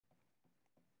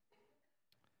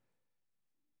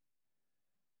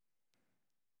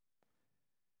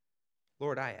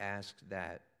Lord, I ask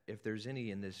that if there's any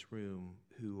in this room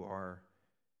who are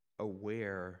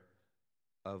aware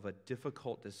of a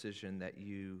difficult decision that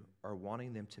you are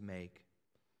wanting them to make,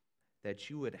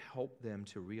 that you would help them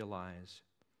to realize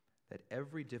that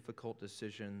every difficult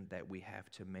decision that we have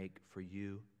to make for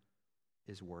you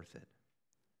is worth it.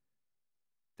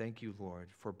 Thank you, Lord,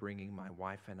 for bringing my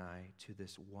wife and I to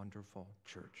this wonderful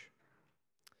church.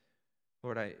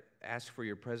 Lord, I ask for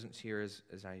your presence here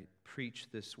as I preach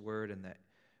this word, and that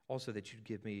also that you'd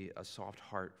give me a soft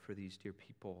heart for these dear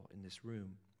people in this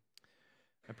room.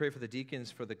 I pray for the deacons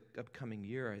for the upcoming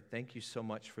year. I thank you so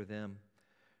much for them.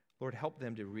 Lord, help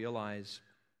them to realize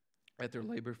that their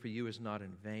labor for you is not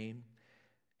in vain,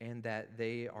 and that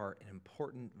they are an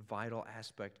important, vital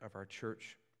aspect of our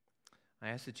church. I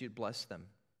ask that you'd bless them.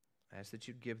 I ask that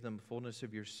you'd give them fullness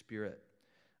of your Spirit.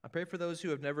 I pray for those who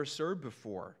have never served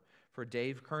before, for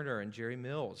Dave Kerner and Jerry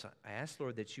Mills. I ask,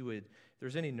 Lord, that you would, if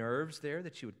there's any nerves there,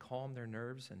 that you would calm their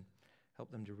nerves and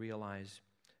help them to realize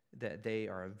that they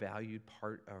are a valued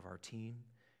part of our team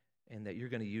and that you're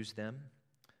going to use them.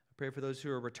 I pray for those who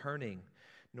are returning,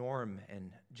 Norm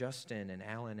and Justin and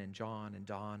Alan and John and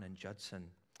Don and Judson.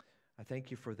 I thank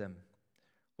you for them.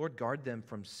 Lord, guard them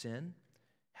from sin.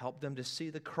 Help them to see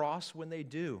the cross when they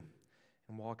do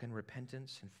and walk in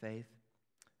repentance and faith.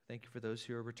 Thank you for those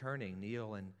who are returning,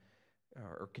 Neil and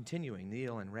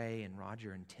Ray and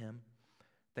Roger and Tim.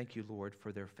 Thank you, Lord,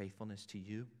 for their faithfulness to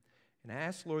you. And I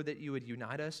ask, Lord, that you would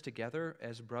unite us together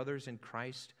as brothers in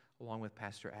Christ, along with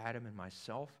Pastor Adam and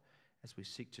myself, as we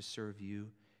seek to serve you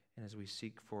and as we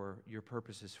seek for your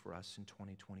purposes for us in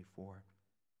 2024.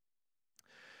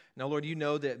 Now, Lord, you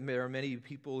know that there are many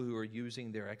people who are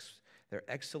using their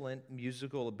excellent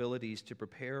musical abilities to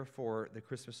prepare for the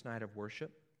Christmas night of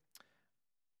worship.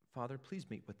 Father, please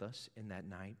meet with us in that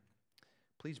night.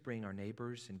 Please bring our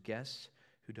neighbors and guests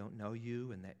who don't know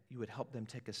you, and that you would help them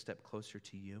take a step closer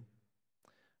to you.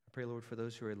 I pray, Lord, for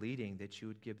those who are leading, that you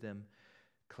would give them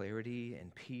clarity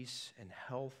and peace and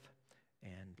health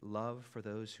and love for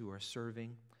those who are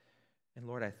serving. And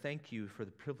Lord, I thank you for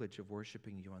the privilege of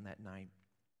worshiping you on that night.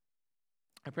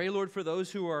 I pray, Lord, for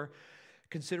those who are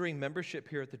considering membership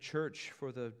here at the church,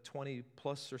 for the 20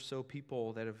 plus or so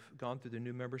people that have gone through the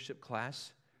new membership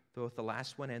class, both the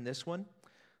last one and this one.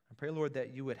 I pray, Lord,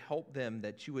 that you would help them,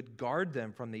 that you would guard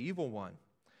them from the evil one,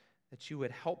 that you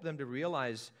would help them to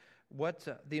realize what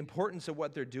the importance of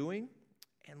what they're doing,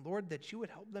 and Lord, that you would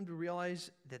help them to realize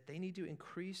that they need to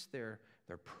increase their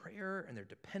prayer and their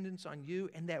dependence on you,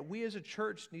 and that we as a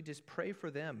church need to pray for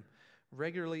them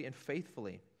regularly and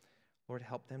faithfully. Lord,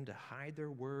 help them to hide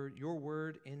your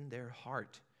word in their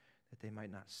heart, that they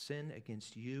might not sin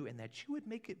against you, and that you would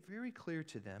make it very clear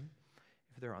to them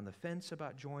if they're on the fence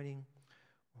about joining,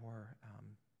 or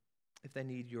if they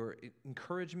need your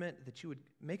encouragement, that you would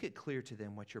make it clear to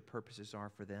them what your purposes are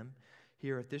for them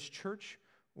here at this church,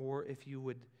 or if you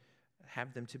would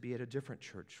have them to be at a different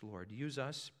church, Lord. Use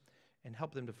us and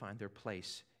help them to find their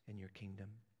place in your kingdom.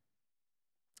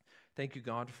 Thank you,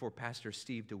 God, for Pastor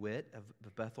Steve DeWitt of the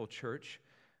Bethel Church.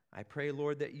 I pray,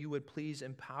 Lord, that you would please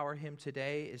empower him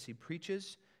today as he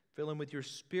preaches. Fill him with your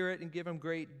Spirit and give him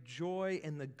great joy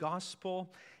in the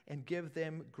gospel and give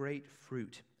them great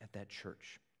fruit at that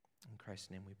church. In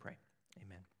Christ's name we pray.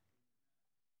 Amen.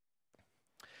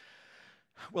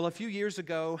 Well, a few years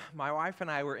ago, my wife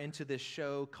and I were into this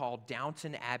show called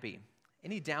Downton Abbey.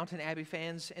 Any Downton Abbey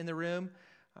fans in the room?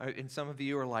 And some of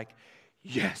you are like,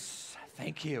 yes,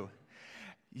 thank you.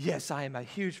 Yes, I am a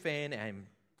huge fan. I'm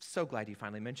so glad you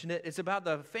finally mentioned it. It's about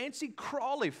the fancy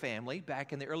Crawley family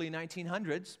back in the early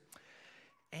 1900s.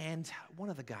 And one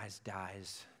of the guys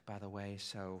dies, by the way,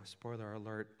 so spoiler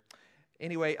alert.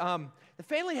 Anyway, the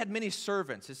family had many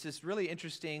servants. It's this really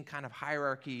interesting kind of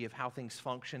hierarchy of how things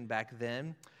functioned back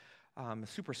then. A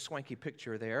super swanky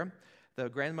picture there. The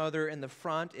grandmother in the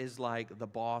front is like the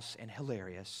boss and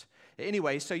hilarious.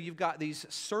 Anyway, so you've got these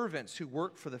servants who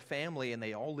work for the family, and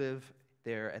they all live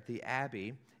there at the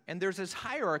Abbey. And there's this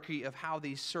hierarchy of how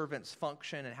these servants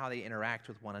function and how they interact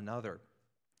with one another.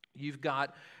 You've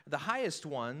got the highest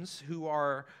ones who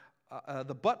are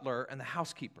the butler and the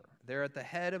housekeeper. They're at the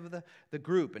head of the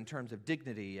group in terms of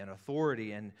dignity and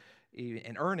authority and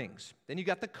earnings. Then you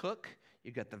got the cook,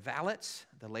 you got the valets,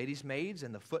 the ladies' maids,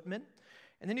 and the footmen.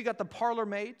 And then you got the parlor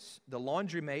maids, the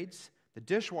laundry maids, the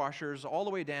dishwashers, all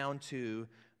the way down to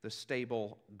the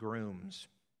stable grooms.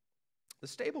 The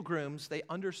stable grooms, they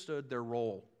understood their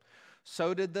role.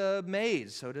 So did the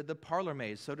maids, so did the parlor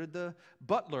maids, so did the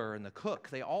butler and the cook.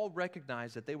 They all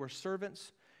recognized that they were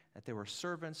servants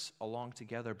along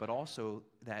together, but also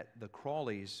that the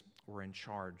Crawleys were in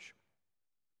charge.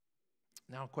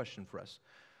 Now, a question for us.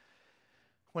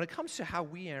 When it comes to how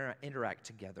we interact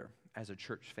together as a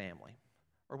church family,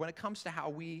 or when it comes to how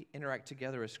we interact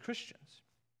together as Christians,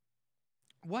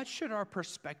 what should our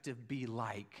perspective be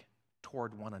like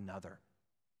toward one another?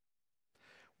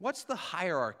 What's the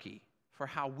hierarchy for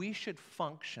how we should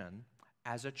function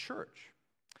as a church?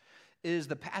 Is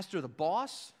the pastor the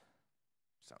boss?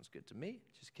 Sounds good to me.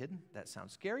 Just kidding. That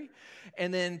sounds scary.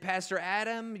 And then Pastor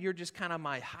Adam, you're just kind of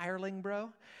my hireling, bro.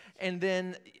 And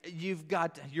then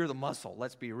you're the muscle.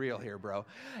 Let's be real here, bro.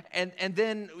 And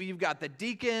then you've got the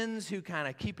deacons who kind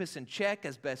of keep us in check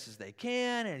as best as they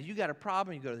can. And you got a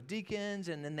problem, you go to the deacons,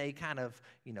 and then they kind of,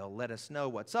 let us know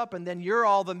what's up. And then you're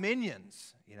all the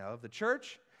minions, of the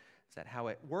church. Is that how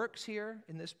it works here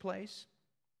in this place?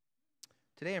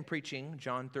 Today I'm preaching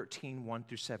John 13, 1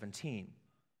 through 17.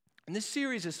 And this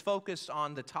series is focused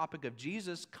on the topic of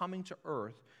Jesus coming to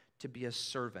earth to be a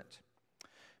servant.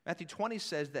 Matthew 20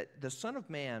 says that the Son of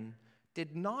Man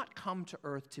did not come to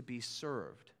earth to be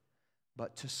served,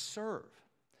 but to serve.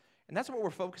 And that's what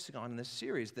we're focusing on in this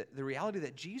series, the reality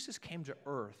that Jesus came to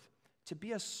earth to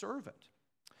be a servant.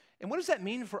 And what does that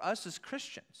mean for us as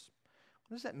Christians?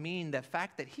 What does that mean, the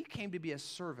fact that he came to be a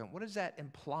servant? What does that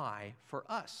imply for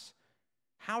us?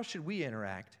 How should we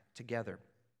interact together?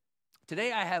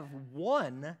 Today I have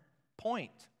 1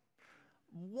 point.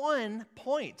 1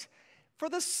 point. For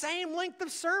the same length of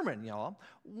sermon, y'all.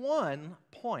 1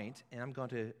 point, and I'm going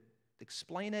to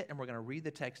explain it, and we're going to read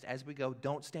the text as we go.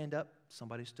 Don't stand up.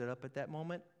 Somebody stood up at that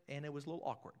moment, and it was a little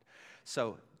awkward.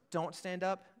 So don't stand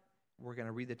up. We're going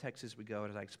to read the text as we go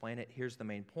as I explain it. Here's the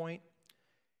main point.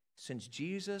 Since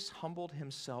Jesus humbled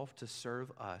himself to serve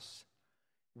us,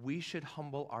 we should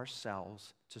humble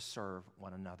ourselves to serve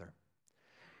one another.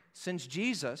 Since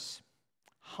Jesus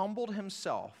humbled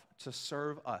himself to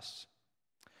serve us,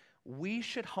 we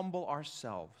should humble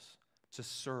ourselves to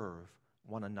serve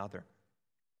one another.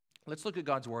 Let's look at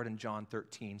God's word in John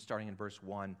 13, starting in verse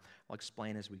 1. I'll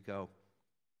explain as we go.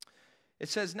 It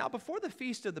says, "Now before the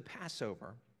feast of the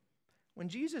Passover, when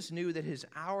Jesus knew that his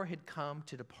hour had come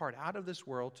to depart out of this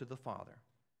world to the Father,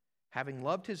 having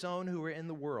loved his own who were in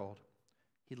the world,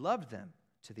 he loved them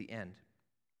to the end."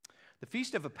 The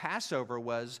Feast of a Passover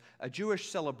was a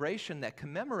Jewish celebration that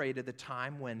commemorated the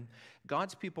time when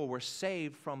God's people were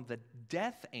saved from the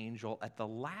death angel at the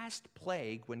last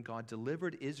plague when God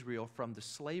delivered Israel from the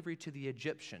slavery to the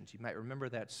Egyptians. You might remember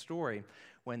that story.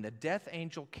 When the death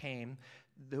angel came,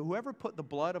 whoever put the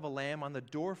blood of a lamb on the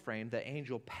doorframe, the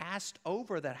angel passed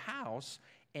over the house,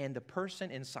 and the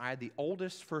person inside, the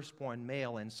oldest firstborn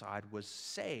male inside, was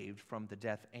saved from the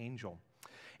death angel.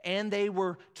 And they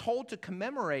were told to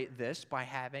commemorate this by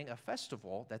having a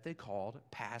festival that they called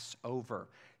Passover.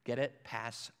 Get it?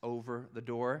 Pass over the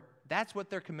door. That's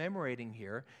what they're commemorating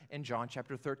here in John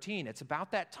chapter 13. It's about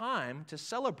that time to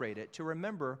celebrate it, to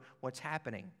remember what's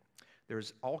happening.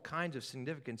 There's all kinds of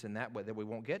significance in that we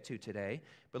won't get to today.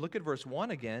 But look at verse 1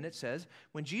 again. It says,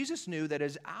 "When Jesus knew that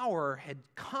his hour had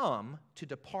come to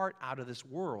depart out of this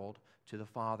world to the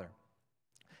Father."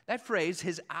 That phrase,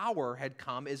 "his hour had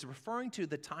come," is referring to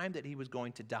the time that he was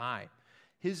going to die.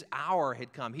 His hour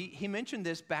had come. He mentioned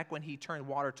this back when he turned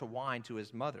water to wine to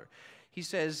his mother. He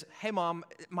says, "Hey, Mom,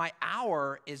 my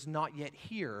hour is not yet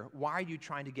here. Why are you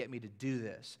trying to get me to do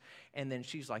this?" And then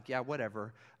she's like, "Yeah,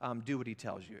 whatever. Do what he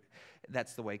tells you."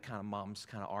 That's the way kind of moms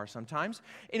kind of are sometimes.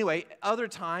 Anyway, other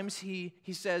times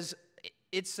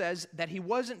it says that he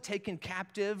wasn't taken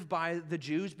captive by the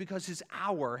Jews because his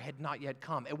hour had not yet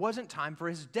come. It wasn't time for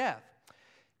his death.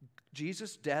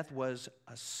 Jesus' death was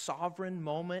a sovereign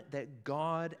moment that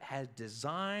God had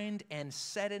designed and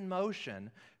set in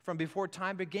motion from before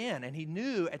time began. And he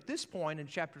knew at this point in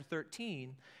chapter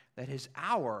 13 that his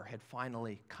hour had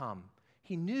finally come.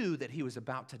 He knew that he was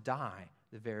about to die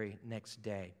the very next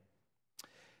day.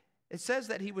 It says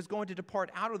that he was going to depart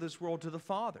out of this world to the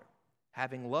Father.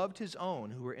 Having loved his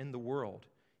own who were in the world,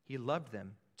 he loved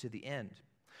them to the end.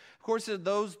 Of course,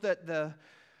 those that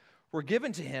were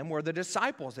given to him were the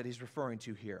disciples that he's referring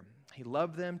to here. He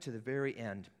loved them to the very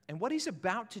end. And what he's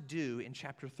about to do in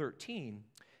chapter 13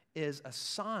 is a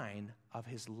sign of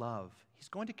his love. He's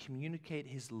going to communicate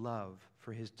his love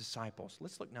for his disciples.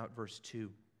 Let's look now at verse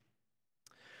 2.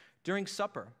 "During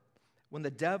supper, when the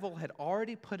devil had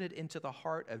already put it into the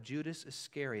heart of Judas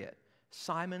Iscariot,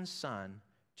 Simon's son,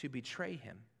 to betray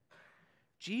him,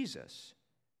 Jesus,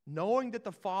 knowing that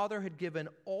the Father had given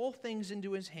all things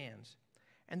into his hands,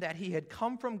 and that he had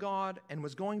come from God and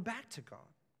was going back to God."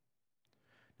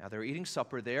 Now they're eating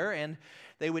supper there, and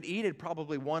they would eat at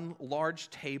probably one large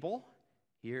table.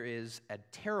 Here is a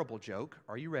terrible joke.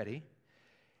 Are you ready?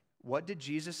 What did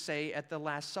Jesus say at the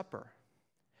Last Supper?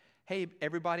 "Hey,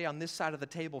 everybody on this side of the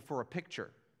table for a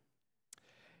picture."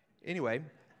 Anyway,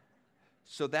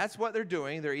 so that's what they're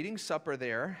doing. They're eating supper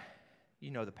there.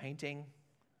 You know, the painting,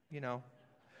 you know.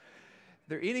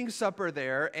 They're eating supper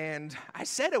there, and I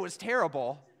said it was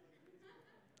terrible.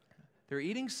 They're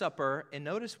eating supper, and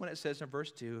notice when it says in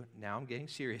verse 2, now I'm getting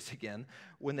serious again,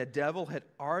 when the devil had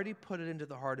already put it into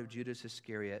the heart of Judas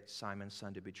Iscariot, Simon's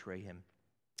son, to betray him.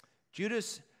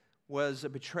 Judas was a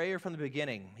betrayer from the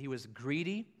beginning. He was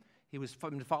greedy. He was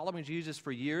following Jesus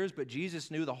for years, but Jesus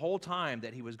knew the whole time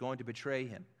that he was going to betray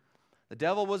him. The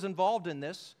devil was involved in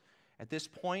this. At this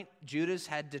point, Judas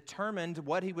had determined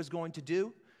what he was going to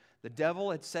do. The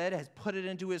devil had said, has put it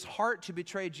into his heart to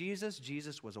betray Jesus.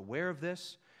 Jesus was aware of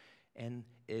this, and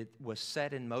it was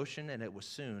set in motion, and it was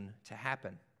soon to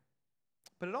happen.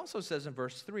 But it also says in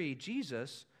verse 3,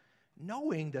 Jesus,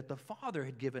 knowing that the Father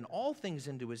had given all things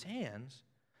into his hands,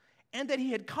 and that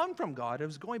he had come from God and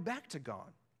was going back to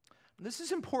God. This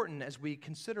is important as we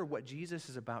consider what Jesus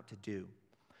is about to do.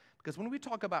 Because when we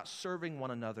talk about serving one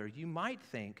another, you might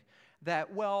think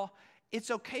that, well, it's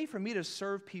okay for me to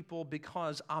serve people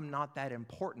because I'm not that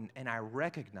important, and I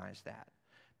recognize that.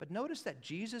 But notice that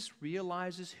Jesus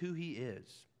realizes who he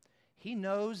is. He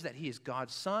knows that he is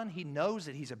God's son. He knows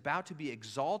that he's about to be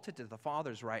exalted to the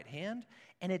Father's right hand,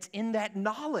 and it's in that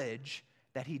knowledge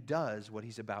that he does what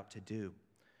he's about to do.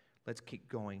 Let's keep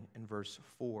going in verse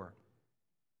 4.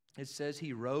 It says,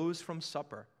 he rose from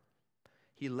supper.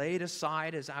 He laid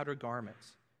aside his outer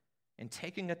garments, and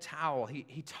taking a towel,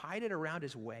 he tied it around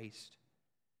his waist.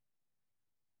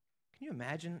 Can you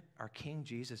imagine our King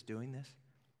Jesus doing this?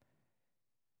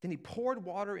 Then he poured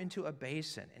water into a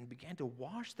basin and began to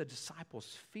wash the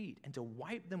disciples' feet and to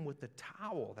wipe them with the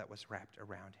towel that was wrapped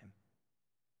around him.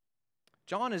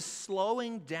 John is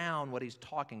slowing down what he's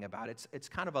talking about. It's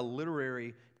kind of a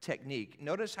literary technique.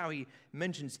 Notice how he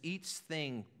mentions each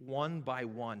thing one by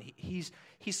one. He's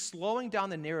slowing down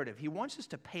the narrative. He wants us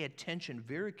to pay attention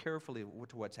very carefully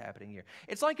to what's happening here.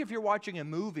 It's like if you're watching a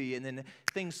movie and then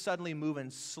things suddenly move in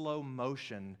slow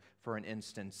motion for an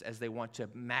instance as they want to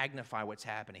magnify what's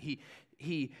happening.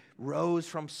 He rose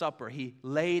from supper. He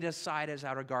laid aside his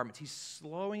outer garments. He's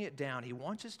slowing it down. He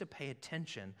wants us to pay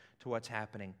attention to what's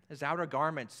happening. His outer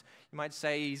garments, you might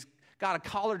say he's got a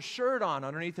collared shirt on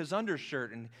underneath his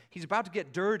undershirt, and he's about to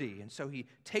get dirty. And so he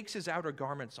takes his outer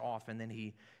garments off, and then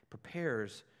he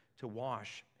prepares to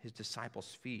wash his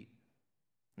disciples' feet.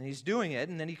 And he's doing it,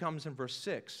 and then he comes in verse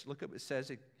 6. Look at what it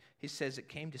says. He says, it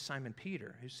came to Simon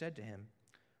Peter, who said to him,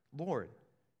 Lord,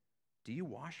 do you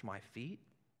wash my feet?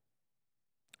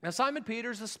 Now, Simon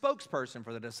Peter is a spokesperson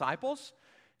for the disciples.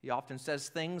 He often says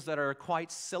things that are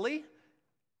quite silly,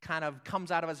 kind of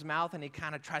comes out of his mouth, and he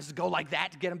kind of tries to go like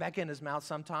that to get them back in his mouth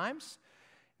sometimes.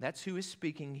 That's who is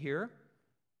speaking here.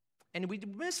 And we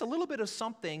miss a little bit of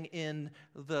something in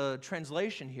the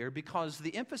translation here because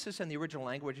the emphasis in the original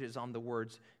language is on the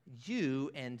words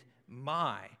you and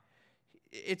my.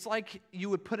 It's like you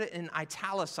would put it in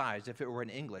italicized if it were in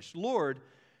English. Lord,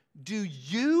 do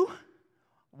you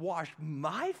wash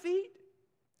my feet?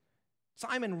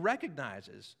 Simon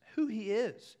recognizes who he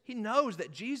is. He knows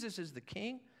that Jesus is the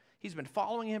king. He's been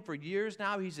following him for years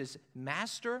now. He's his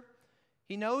master.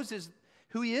 He knows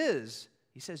who he is.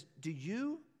 He says, do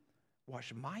you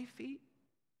wash my feet?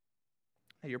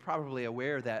 Now, you're probably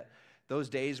aware that those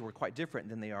days were quite different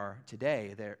than they are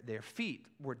today. Their feet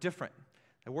were different.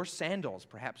 They wore sandals,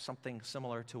 perhaps something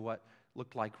similar to what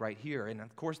looked like right here. And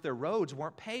of course, their roads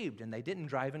weren't paved, and they didn't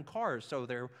drive in cars. So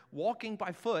they're walking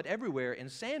by foot everywhere in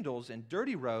sandals and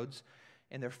dirty roads,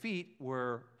 and their feet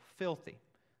were filthy.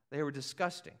 They were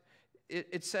disgusting.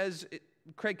 It says,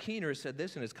 Craig Keener said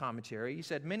this in his commentary. He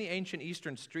said, many ancient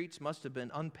eastern streets must have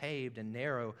been unpaved and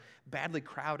narrow, badly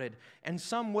crowded, and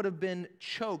some would have been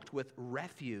choked with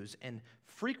refuse and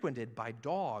frequented by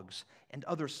dogs and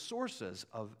other sources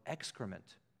of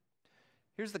excrement.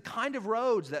 Here's the kind of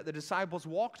roads that the disciples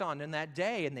walked on in that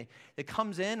day, and it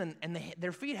comes in, and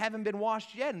their feet haven't been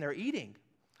washed yet, and they're eating.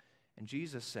 And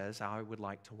Jesus says, I would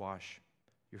like to wash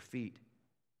your feet.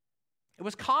 It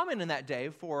was common in that day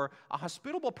for a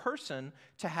hospitable person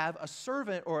to have a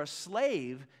servant or a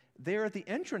slave there at the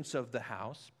entrance of the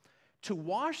house to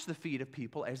wash the feet of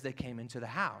people as they came into the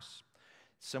house.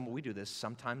 We do this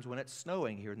sometimes when it's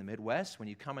snowing here in the Midwest. When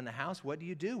you come in the house, what do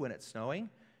you do when it's snowing?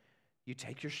 You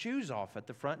take your shoes off at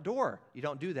the front door. You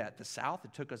don't do that at the South.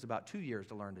 It took us about 2 years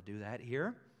to learn to do that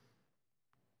here.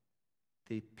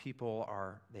 The people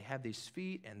they have these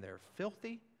feet and they're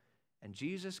filthy. And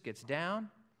Jesus gets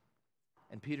down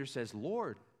and Peter says,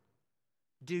 Lord,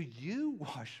 do you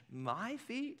wash my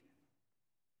feet?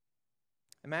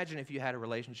 Imagine if you had a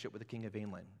relationship with the King of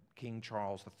England, King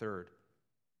Charles III.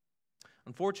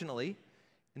 Unfortunately,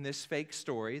 in this fake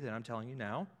story that I'm telling you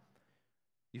now,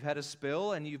 You've had a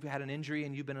spill and you've had an injury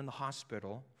and you've been in the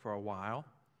hospital for a while.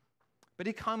 But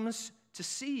he comes to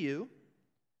see you,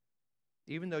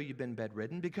 even though you've been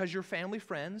bedridden, because you're family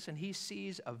friends, and he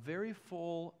sees a very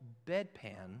full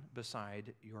bedpan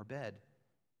beside your bed.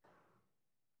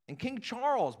 And King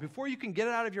Charles, before you can get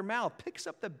it out of your mouth, picks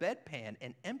up the bedpan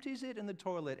and empties it in the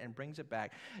toilet and brings it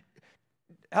back.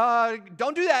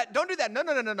 Don't do that. Don't do that.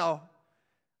 No.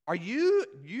 Are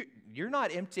you're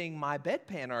not emptying my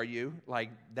bedpan, are you? Like,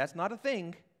 that's not a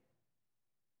thing.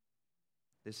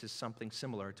 This is something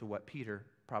similar to what Peter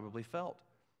probably felt.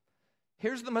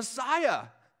 Here's the Messiah.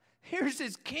 Here's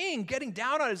his king getting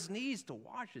down on his knees to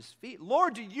wash his feet.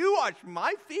 Lord, do you wash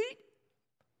my feet?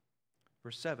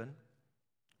 Verse 7,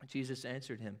 Jesus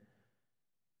answered him,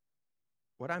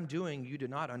 what I'm doing you do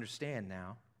not understand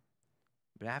now,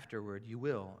 but afterward you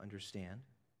will understand.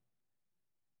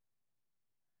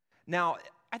 Now,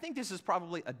 I think this is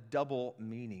probably a double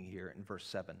meaning here in verse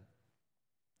 7.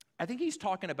 I think he's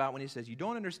talking about when he says, you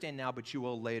don't understand now, but you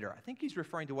will later. I think he's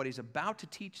referring to what he's about to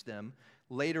teach them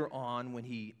later on when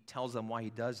he tells them why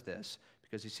he does this,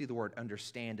 because you see the word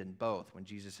understand in both when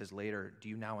Jesus says later, do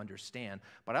you now understand?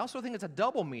 But I also think it's a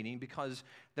double meaning because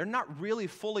they're not really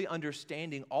fully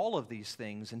understanding all of these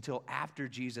things until after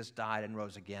Jesus died and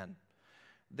rose again.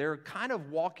 They're kind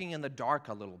of walking in the dark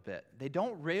a little bit. They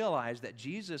don't realize that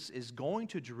Jesus is going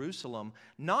to Jerusalem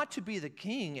not to be the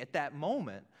king at that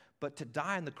moment, but to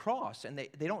die on the cross. And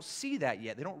they don't see that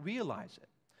yet. They don't realize it.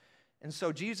 And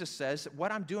so Jesus says,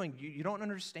 what I'm doing, you don't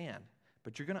understand,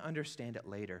 but you're going to understand it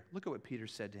later. Look at what Peter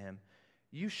said to him.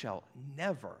 You shall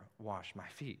never wash my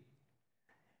feet.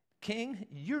 King,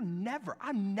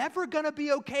 I'm never going to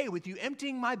be okay with you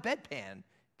emptying my bedpan,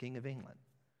 King of England.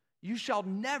 You shall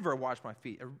never wash my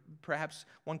feet. Or perhaps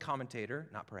one commentator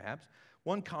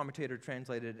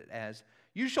translated it as,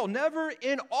 you shall never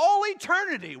in all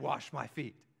eternity wash my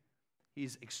feet.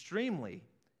 He's extremely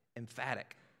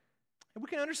emphatic. And we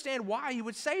can understand why he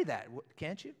would say that,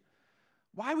 can't you?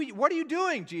 What are you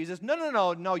doing, Jesus?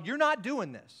 No, you're not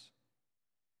doing this.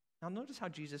 Now notice how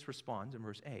Jesus responds in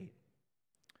verse 8.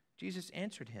 Jesus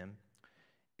answered him,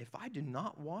 if I do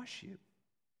not wash you,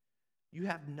 you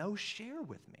have no share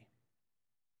with me.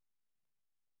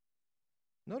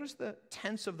 Notice the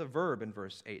tense of the verb in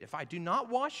verse 8. If I do not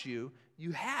wash you,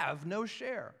 you have no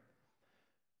share.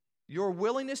 Your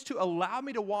willingness to allow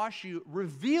me to wash you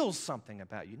reveals something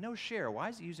about you. No share. Why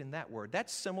is he using that word?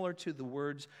 That's similar to the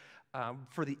words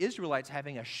for the Israelites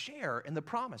having a share in the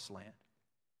promised land.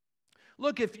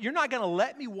 Look, if you're not going to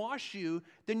let me wash you,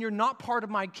 then you're not part of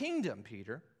my kingdom,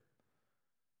 Peter.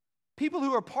 People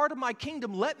who are part of my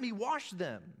kingdom, let me wash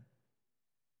them.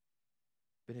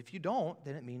 But if you don't,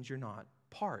 then it means you're not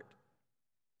part.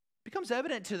 It becomes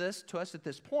evident to us at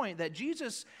this point that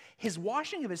Jesus, his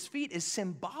washing of his feet is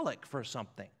symbolic for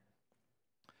something.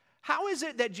 How is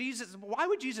it that why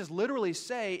would Jesus literally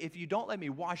say, if you don't let me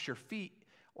wash your feet,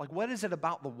 like what is it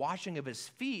about the washing of his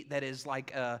feet that is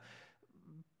like an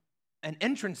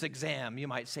entrance exam, you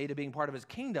might say, to being part of his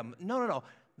kingdom? No.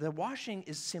 The washing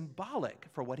is symbolic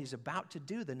for what he's about to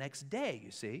do the next day,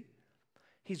 you see.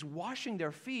 He's washing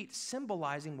their feet,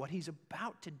 symbolizing what he's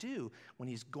about to do when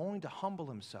he's going to humble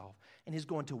himself, and he's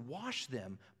going to wash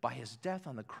them by his death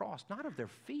on the cross, not of their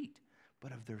feet,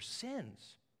 but of their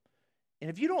sins. And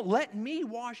if you don't let me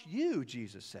wash you,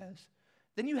 Jesus says,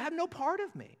 then you have no part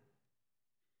of me.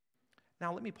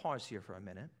 Now, let me pause here for a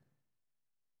minute.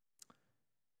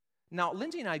 Now,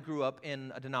 Lindsay and I grew up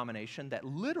in a denomination that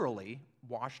literally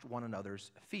washed one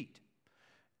another's feet.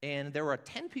 And there were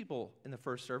 10 people in the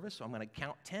first service, so I'm going to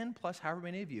count 10 plus however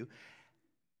many of you.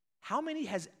 How many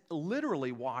has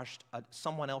literally washed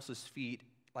someone else's feet,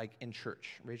 like in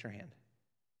church? Raise your hand.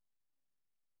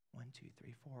 1, 2,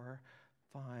 3, 4,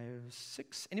 5,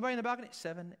 6. Anybody in the balcony?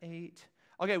 7, 8.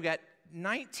 Okay, we got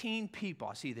 19 people.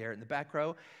 I see you there in the back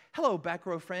row. Hello, back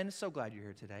row friend. So glad you're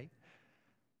here today.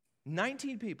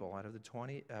 19 people out of the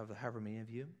 20, however many of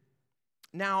you.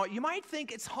 Now, you might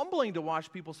think it's humbling to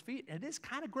wash people's feet, and it is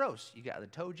kind of gross. You got the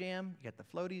toe jam, you got the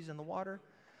floaties in the water.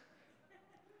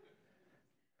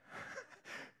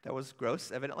 That was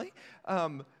gross, evidently.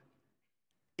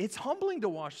 It's humbling to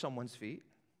wash someone's feet,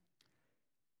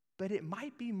 but it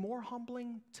might be more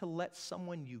humbling to let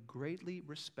someone you greatly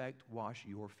respect wash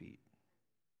your feet.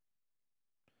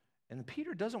 And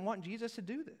Peter doesn't want Jesus to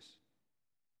do this.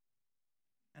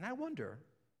 And I wonder,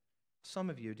 some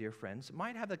of you, dear friends,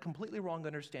 might have a completely wrong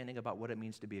understanding about what it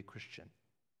means to be a Christian.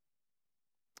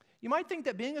 You might think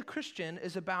that being a Christian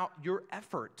is about your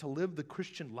effort to live the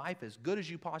Christian life as good as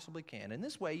you possibly can. In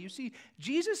this way, you see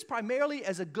Jesus primarily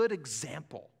as a good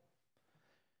example.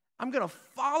 I'm going to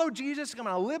follow Jesus. I'm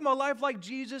going to live my life like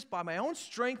Jesus by my own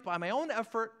strength, by my own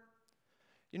effort.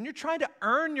 And you're trying to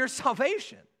earn your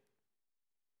salvation.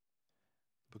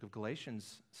 The book of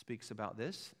Galatians speaks about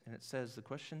this, and it says the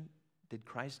question, did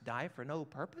Christ die for no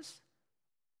purpose?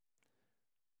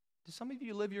 Do some of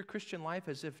you live your Christian life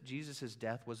as if Jesus'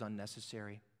 death was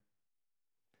unnecessary?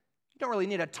 You don't really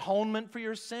need atonement for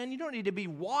your sin. You don't need to be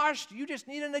washed. You just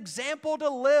need an example to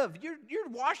live. You're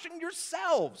washing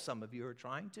yourselves. Some of you are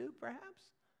trying to, perhaps.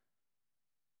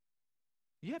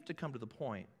 You have to come to the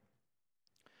point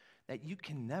that you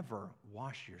can never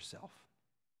wash yourself.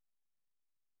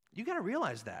 You got to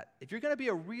realize that. If you're going to be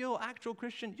a real, actual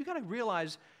Christian, you got to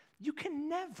realize you can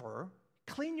never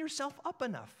clean yourself up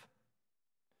enough.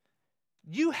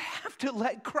 You have to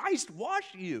let Christ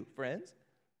wash you, friends.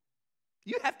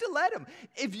 You have to let him.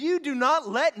 If you do not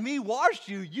let me wash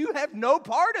you, you have no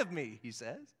part of me, he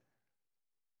says.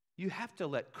 You have to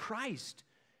let Christ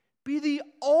be the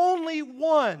only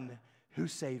one who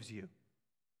saves you.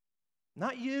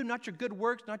 Not you, not your good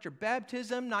works, not your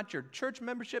baptism, not your church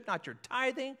membership, not your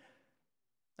tithing,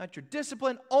 not your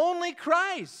discipline, only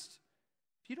Christ.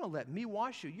 If you don't let me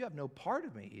wash you, you have no part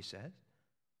of me, he says.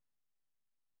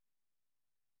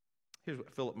 Here's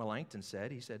what Philip Melanchthon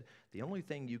said. He said, the only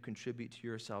thing you contribute to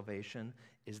your salvation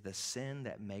is the sin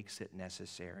that makes it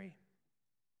necessary.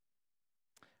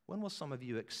 When will some of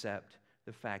you accept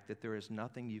the fact that there is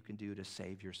nothing you can do to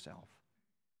save yourself?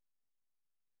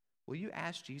 Will you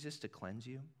ask Jesus to cleanse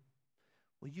you?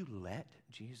 Will you let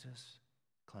Jesus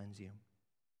cleanse you?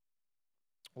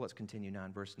 Well, let's continue now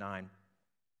in verse 9.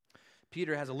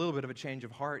 Peter has a little bit of a change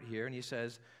of heart here, and he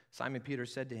says, Simon Peter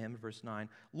said to him, verse 9,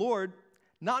 Lord,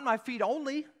 not my feet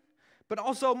only, but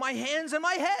also my hands and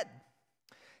my head.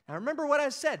 Now remember what I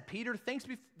said. Peter thinks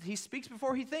he speaks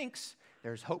before he thinks.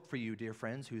 There's hope for you, dear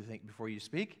friends, who think before you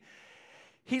speak.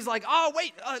 He's like, oh,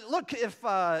 wait, look, if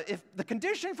the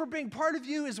condition for being part of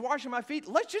you is washing my feet,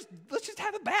 let's just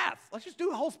have a bath. Let's just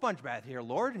do a whole sponge bath here,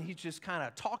 Lord. And he's just kind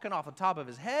of talking off the top of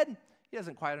his head. He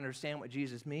doesn't quite understand what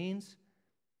Jesus means.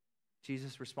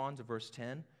 Jesus responds in verse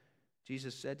 10.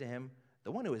 Jesus said to him,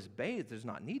 the one who is bathed does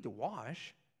not need to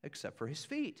wash except for his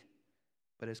feet,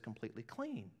 but is completely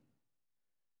clean.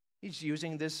 He's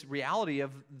using this reality of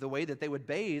the way that they would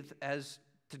bathe as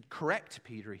to correct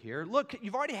Peter here. Look,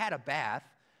 you've already had a bath.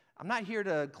 I'm not here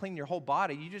to clean your whole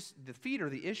body. The feet are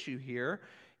the issue here.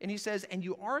 And he says, and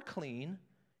you are clean,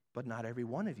 but not every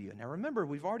one of you. Now remember,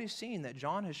 we've already seen that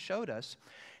John has showed us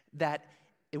that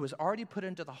it was already put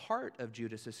into the heart of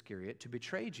Judas Iscariot to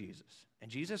betray Jesus. And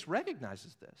Jesus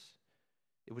recognizes this.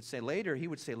 He would say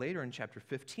later in chapter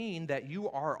 15 that you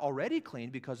are already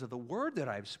clean because of the word that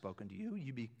I've spoken to you.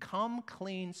 You become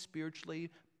clean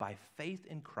spiritually by faith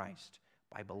in Christ,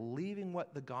 by believing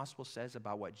what the gospel says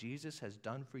about what Jesus has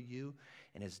done for you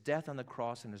and his death on the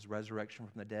cross and his resurrection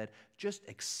from the dead, just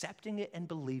accepting it and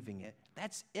believing it.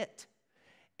 That's it.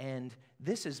 And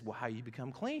this is how you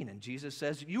become clean. And Jesus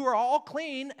says, you are all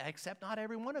clean, except not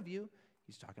every one of you.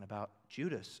 He's talking about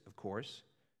Judas, of course.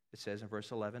 It says in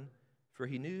verse 11, for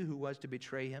he knew who was to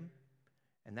betray him,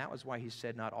 and that was why he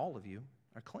said, not all of you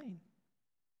are clean.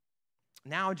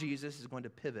 Now Jesus is going to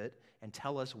pivot and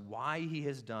tell us why he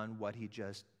has done what he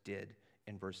just did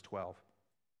in verse 12.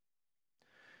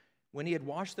 When he had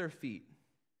washed their feet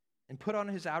and put on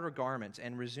his outer garments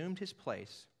and resumed his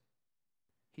place,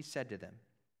 he said to them,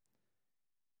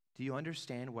 do you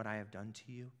understand what I have done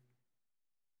to you?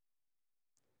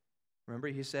 Remember,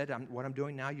 he said, what I'm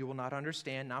doing now you will not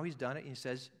understand. Now he's done it, and he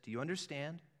says, do you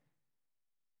understand?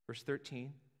 Verse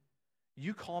 13,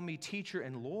 you call me teacher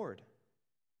and Lord.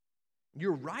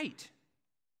 You're right,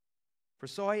 for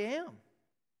so I am.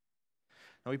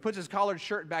 Now he puts his collared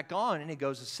shirt back on, and he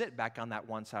goes to sit back on that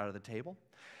one side of the table.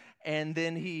 And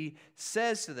then he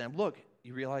says to them, look,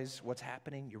 you realize what's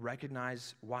happening? You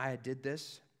recognize why I did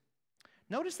this?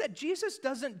 Notice that Jesus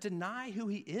doesn't deny who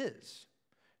he is.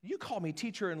 You call me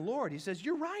teacher and Lord. He says,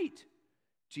 you're right.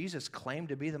 Jesus claimed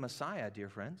to be the Messiah, dear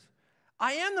friends.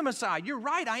 I am the Messiah. You're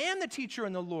right. I am the teacher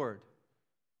and the Lord.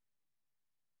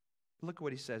 Look at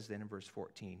what he says then in verse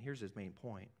 14. Here's his main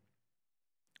point.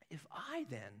 If I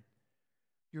then,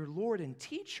 your Lord and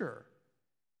teacher,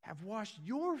 have washed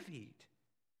your feet,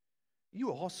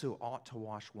 you also ought to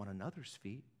wash one another's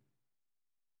feet.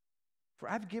 For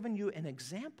I've given you an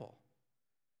example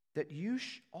that you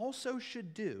also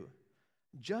should do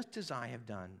just as I have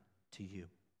done to you.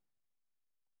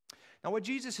 Now, what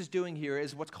Jesus is doing here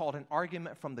is what's called an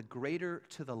argument from the greater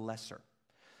to the lesser.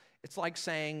 It's like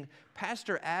saying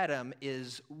Pastor Adam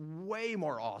is way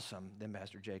more awesome than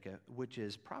Pastor Jacob, which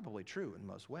is probably true in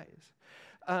most ways.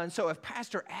 And so if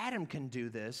Pastor Adam can do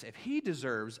this, if he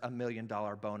deserves a $1 million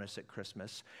bonus at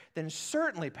Christmas, then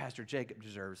certainly Pastor Jacob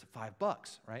deserves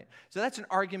 $5, right? So that's an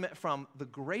argument from the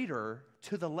greater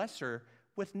to the lesser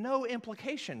with no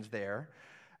implications there.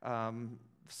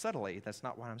 Subtly, that's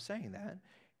not why I'm saying that.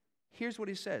 Here's what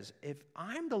he says. If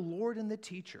I'm the Lord and the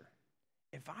teacher,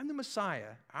 if I'm the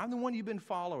Messiah, I'm the one you've been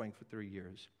following for 3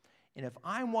 years, and if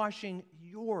I'm washing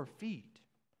your feet,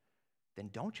 then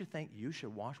don't you think you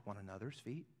should wash one another's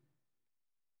feet?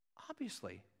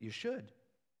 Obviously, you should.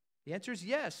 The answer is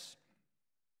yes.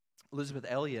 Elizabeth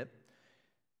Elliot,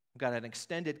 I've got an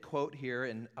extended quote here,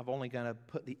 and I'm only going to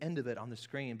put the end of it on the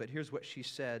screen, but here's what she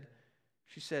said.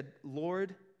 She said,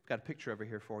 Lord, I've got a picture over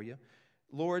here for you.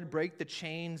 Lord, break the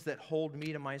chains that hold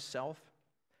me to myself.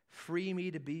 Free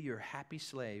me to be your happy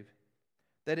slave.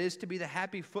 That is, to be the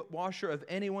happy foot washer of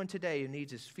anyone today who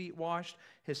needs his feet washed,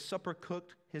 his supper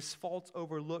cooked, his faults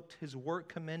overlooked, his work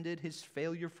commended, his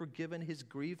failure forgiven, his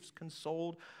griefs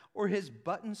consoled, or his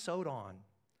button sewed on.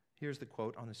 Here's the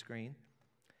quote on the screen.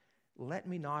 Let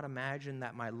me not imagine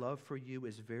that my love for you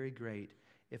is very great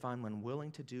if I'm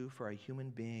unwilling to do for a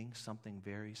human being something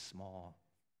very small.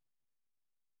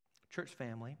 Church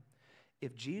family,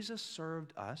 if Jesus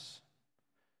served us,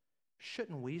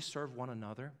 shouldn't we serve one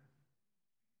another?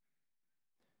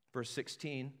 Verse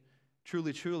 16,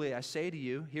 truly, truly, I say to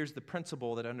you, here's the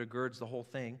principle that undergirds the whole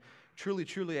thing. Truly,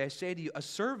 truly, I say to you, a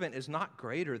servant is not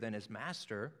greater than his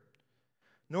master,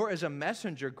 nor is a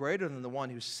messenger greater than the one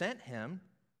who sent him.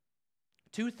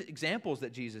 Two examples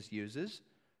that Jesus uses,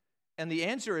 and the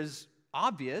answer is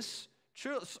obvious.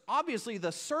 Obviously,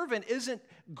 the servant isn't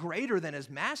greater than his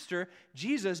master.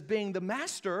 Jesus, being the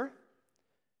master,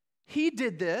 he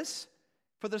did this.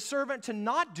 For the servant to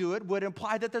not do it would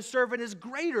imply that the servant is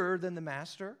greater than the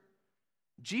master.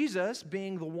 Jesus,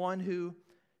 being the one who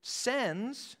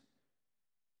sends,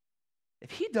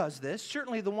 if he does this,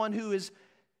 certainly the one who is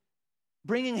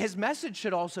bringing his message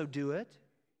should also do it.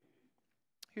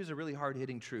 Here's a really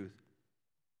hard-hitting truth.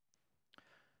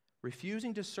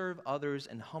 Refusing to serve others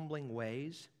in humbling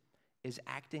ways is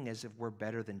acting as if we're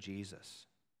better than Jesus.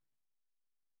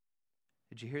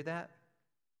 Did you hear that?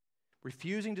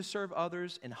 Refusing to serve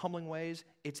others in humbling ways,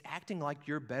 it's acting like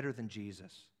you're better than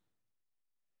Jesus.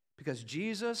 Because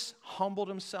Jesus humbled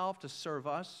himself to serve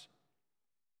us,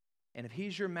 and if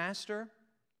he's your master,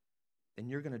 then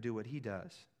you're going to do what he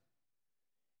does.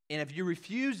 And if you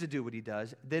refuse to do what he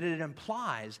does, then it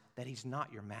implies that he's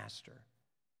not your master.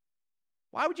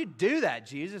 Why would you do that,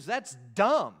 Jesus? That's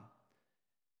dumb.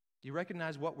 Do you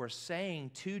recognize what we're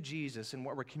saying to Jesus and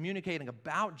what we're communicating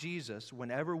about Jesus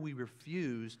whenever we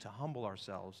refuse to humble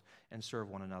ourselves and serve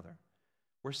one another?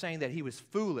 We're saying that he was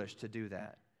foolish to do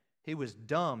that. He was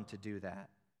dumb to do that.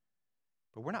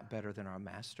 But we're not better than our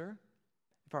master.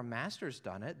 If our master's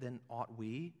done it, then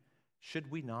should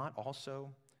we not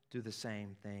also do the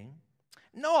same thing?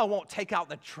 No, I won't take out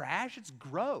the trash. It's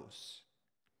gross.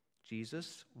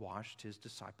 Jesus washed his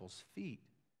disciples' feet.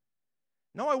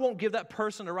 No, I won't give that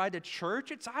person a ride to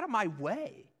church. It's out of my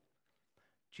way.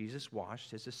 Jesus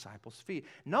washed his disciples' feet.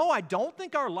 No, I don't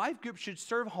think our life group should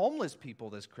serve homeless people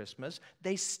this Christmas.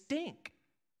 They stink.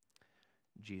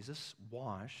 Jesus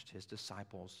washed his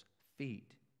disciples'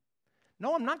 feet.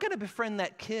 No, I'm not going to befriend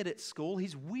that kid at school.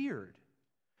 He's weird.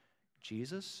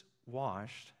 Jesus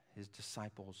washed his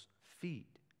disciples' feet.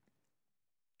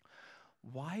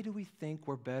 Why do we think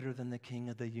we're better than the King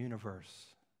of the universe?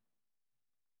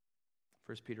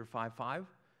 1 Peter 5:5,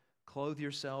 clothe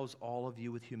yourselves, all of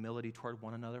you, with humility toward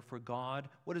one another. For God,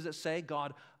 what does it say?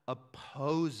 God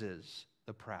opposes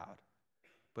the proud,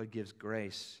 but gives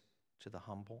grace to the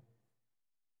humble.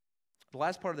 The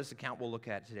last part of this account we'll look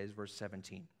at today is verse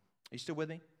 17. Are you still with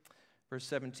me? Verse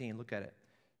 17, look at it.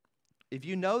 If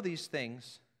you know these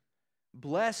things,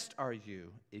 blessed are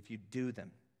you if you do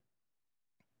them.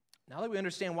 Now that we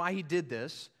understand why he did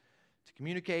this, to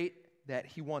communicate that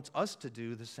he wants us to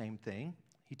do the same thing,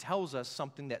 he tells us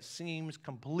something that seems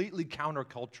completely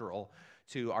countercultural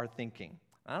to our thinking.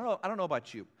 I don't know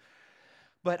about you,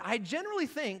 but I generally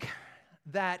think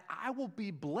that I will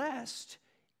be blessed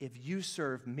if you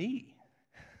serve me.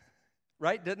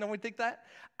 Right? Doesn't anyone think that?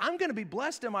 I'm going to be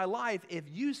blessed in my life if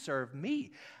you serve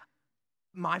me.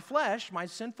 My flesh, my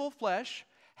sinful flesh,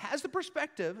 has the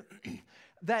perspective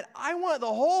that I want the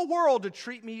whole world to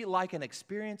treat me like an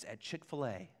experience at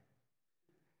Chick-fil-A.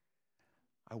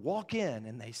 I walk in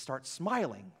and they start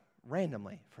smiling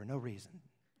randomly for no reason.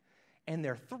 And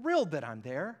they're thrilled that I'm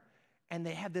there, and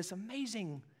they have this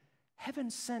amazing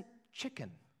heaven-sent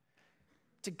chicken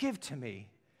to give to me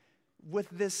with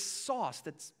this sauce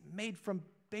that's made from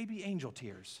baby angel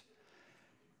tears.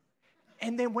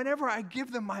 And then whenever I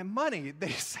give them my money, they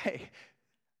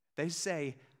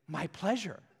say, my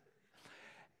pleasure.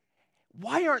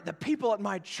 Why aren't the people at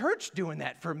my church doing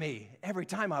that for me every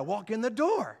time I walk in the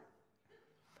door?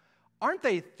 Aren't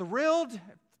they thrilled?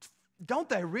 Don't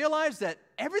they realize that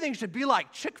everything should be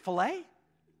like Chick-fil-A?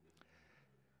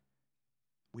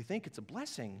 We think it's a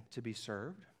blessing to be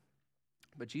served,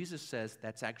 but Jesus says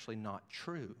that's actually not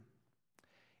true.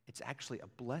 It's actually a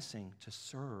blessing to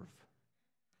serve.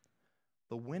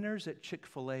 The winners at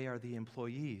Chick-fil-A are the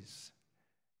employees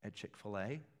at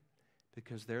Chick-fil-A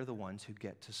because they're the ones who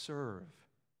get to serve.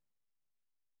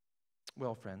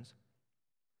 Well, friends,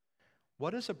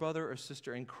 what does a brother or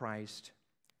sister in Christ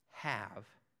have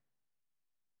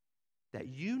that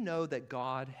you know that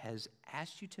God has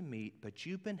asked you to meet, but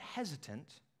you've been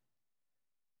hesitant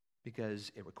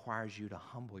because it requires you to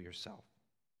humble yourself?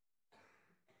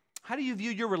 How do you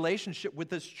view your relationship with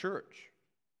this church?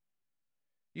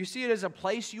 You see it as a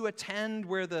place you attend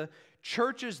where the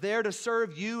church is there to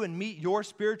serve you and meet your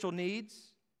spiritual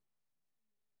needs?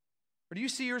 Or do you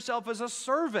see yourself as a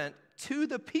servant to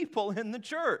the people in the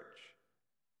church?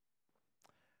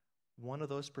 One of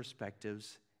those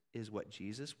perspectives is what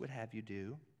Jesus would have you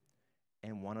do,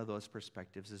 and one of those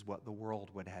perspectives is what the world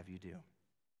would have you do.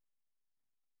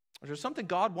 Is there something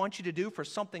God wants you to do for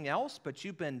something else, but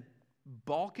you've been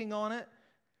balking on it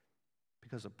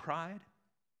because of pride?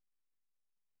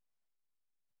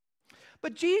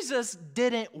 But Jesus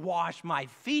didn't wash my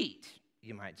feet,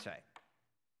 you might say.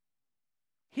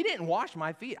 He didn't wash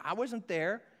my feet. I wasn't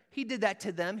there. He did that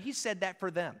to them. He said that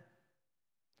for them.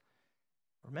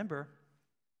 Remember,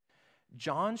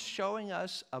 John's showing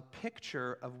us a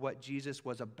picture of what Jesus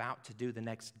was about to do the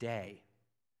next day.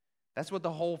 That's what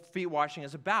the whole feet washing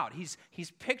is about.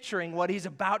 He's picturing what he's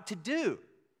about to do.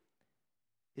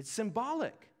 It's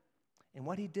symbolic. And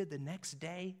what he did the next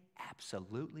day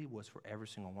absolutely was for every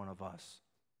single one of us.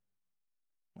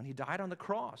 When he died on the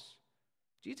cross,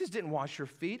 Jesus didn't wash your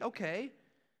feet, okay,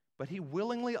 but he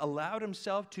willingly allowed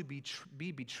himself to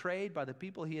be betrayed by the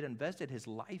people he had invested his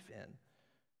life in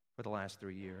for the last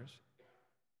 3 years.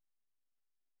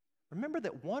 Remember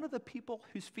that one of the people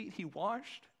whose feet he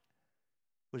washed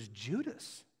was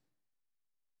Judas.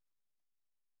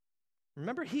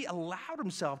 Remember, he allowed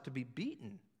himself to be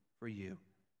beaten for you.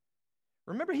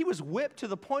 Remember, he was whipped to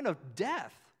the point of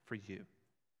death for you.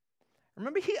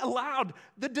 Remember, he allowed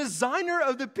the designer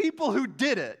of the people who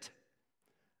did it,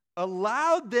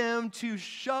 allowed them to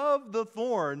shove the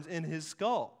thorns in his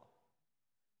skull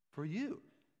for you.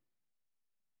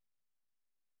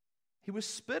 He was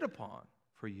spit upon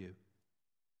for you.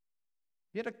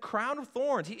 He had a crown of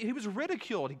thorns. He was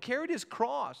ridiculed. He carried his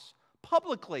cross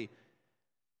publicly,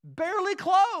 barely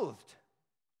clothed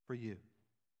for you.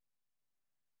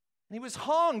 And he was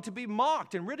hung to be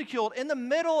mocked and ridiculed in the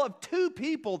middle of two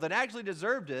people that actually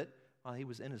deserved it while he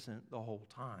was innocent the whole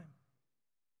time.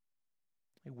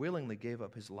 He willingly gave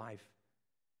up his life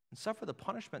and suffered the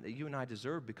punishment that you and I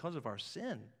deserve because of our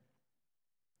sin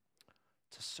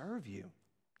to serve you,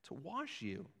 to wash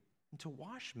you, and to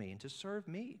wash me, and to serve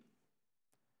me.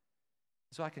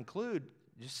 So I conclude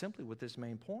just simply with this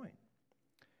main point.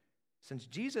 Since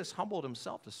Jesus humbled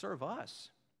himself to serve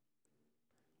us,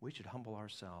 we should humble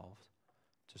ourselves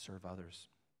to serve others.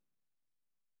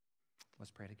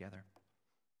 Let's pray together.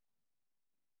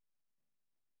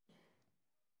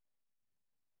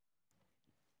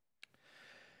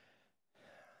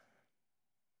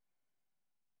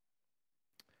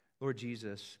 Lord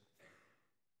Jesus,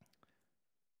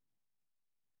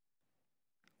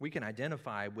 we can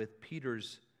identify with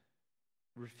Peter's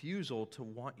refusal to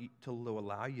want you, to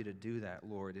allow you to do that,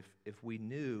 Lord, if we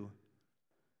knew.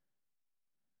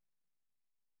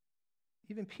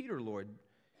 Even Peter, Lord,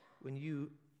 when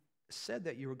you said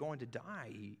that you were going to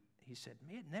die, he said,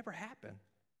 may it never happen.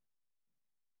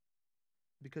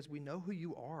 Because we know who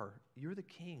you are. You're the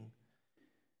King.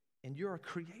 And you're our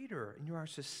creator. And you're our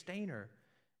sustainer.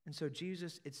 And so,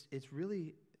 Jesus, it's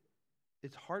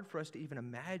hard for us to even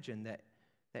imagine that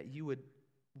you would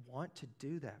want to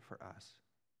do that for us.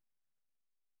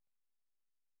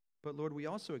 But Lord, we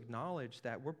also acknowledge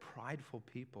that we're prideful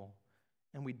people,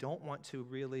 and we don't want to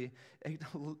really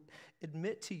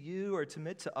admit to you or to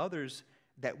admit to others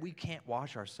that we can't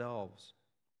wash ourselves.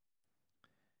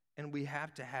 And we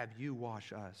have to have you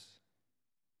wash us.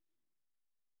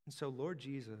 And so, Lord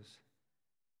Jesus,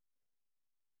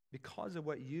 because of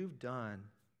what you've done,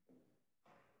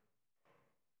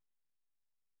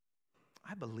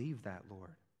 I believe that,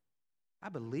 Lord. I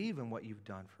believe in what you've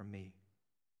done for me.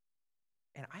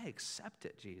 And I accept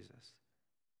it, Jesus,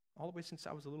 all the way since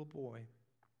I was a little boy.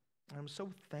 And I'm so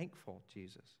thankful,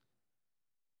 Jesus,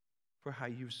 for how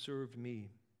you served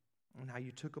me and how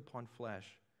you took upon flesh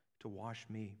to wash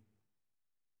me.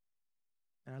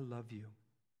 And I love you.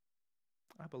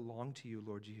 I belong to you,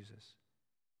 Lord Jesus.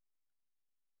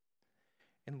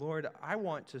 And Lord, I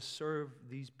want to serve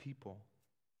these people.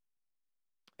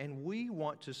 And we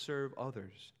want to serve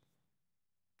others.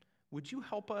 Would you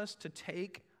help us to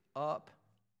take up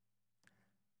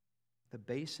the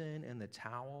basin and the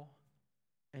towel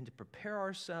and to prepare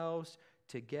ourselves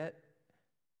to get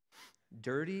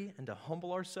dirty and to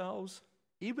humble ourselves,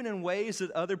 even in ways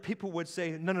that other people would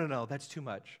say, no, that's too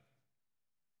much.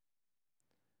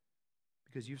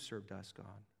 Because you've served us, God.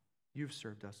 You've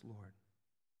served us, Lord.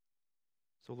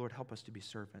 So, Lord, help us to be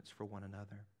servants for one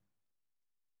another.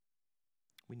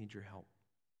 We need your help.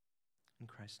 In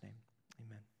Christ's name,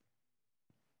 amen.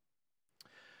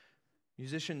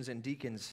 Musicians and deacons,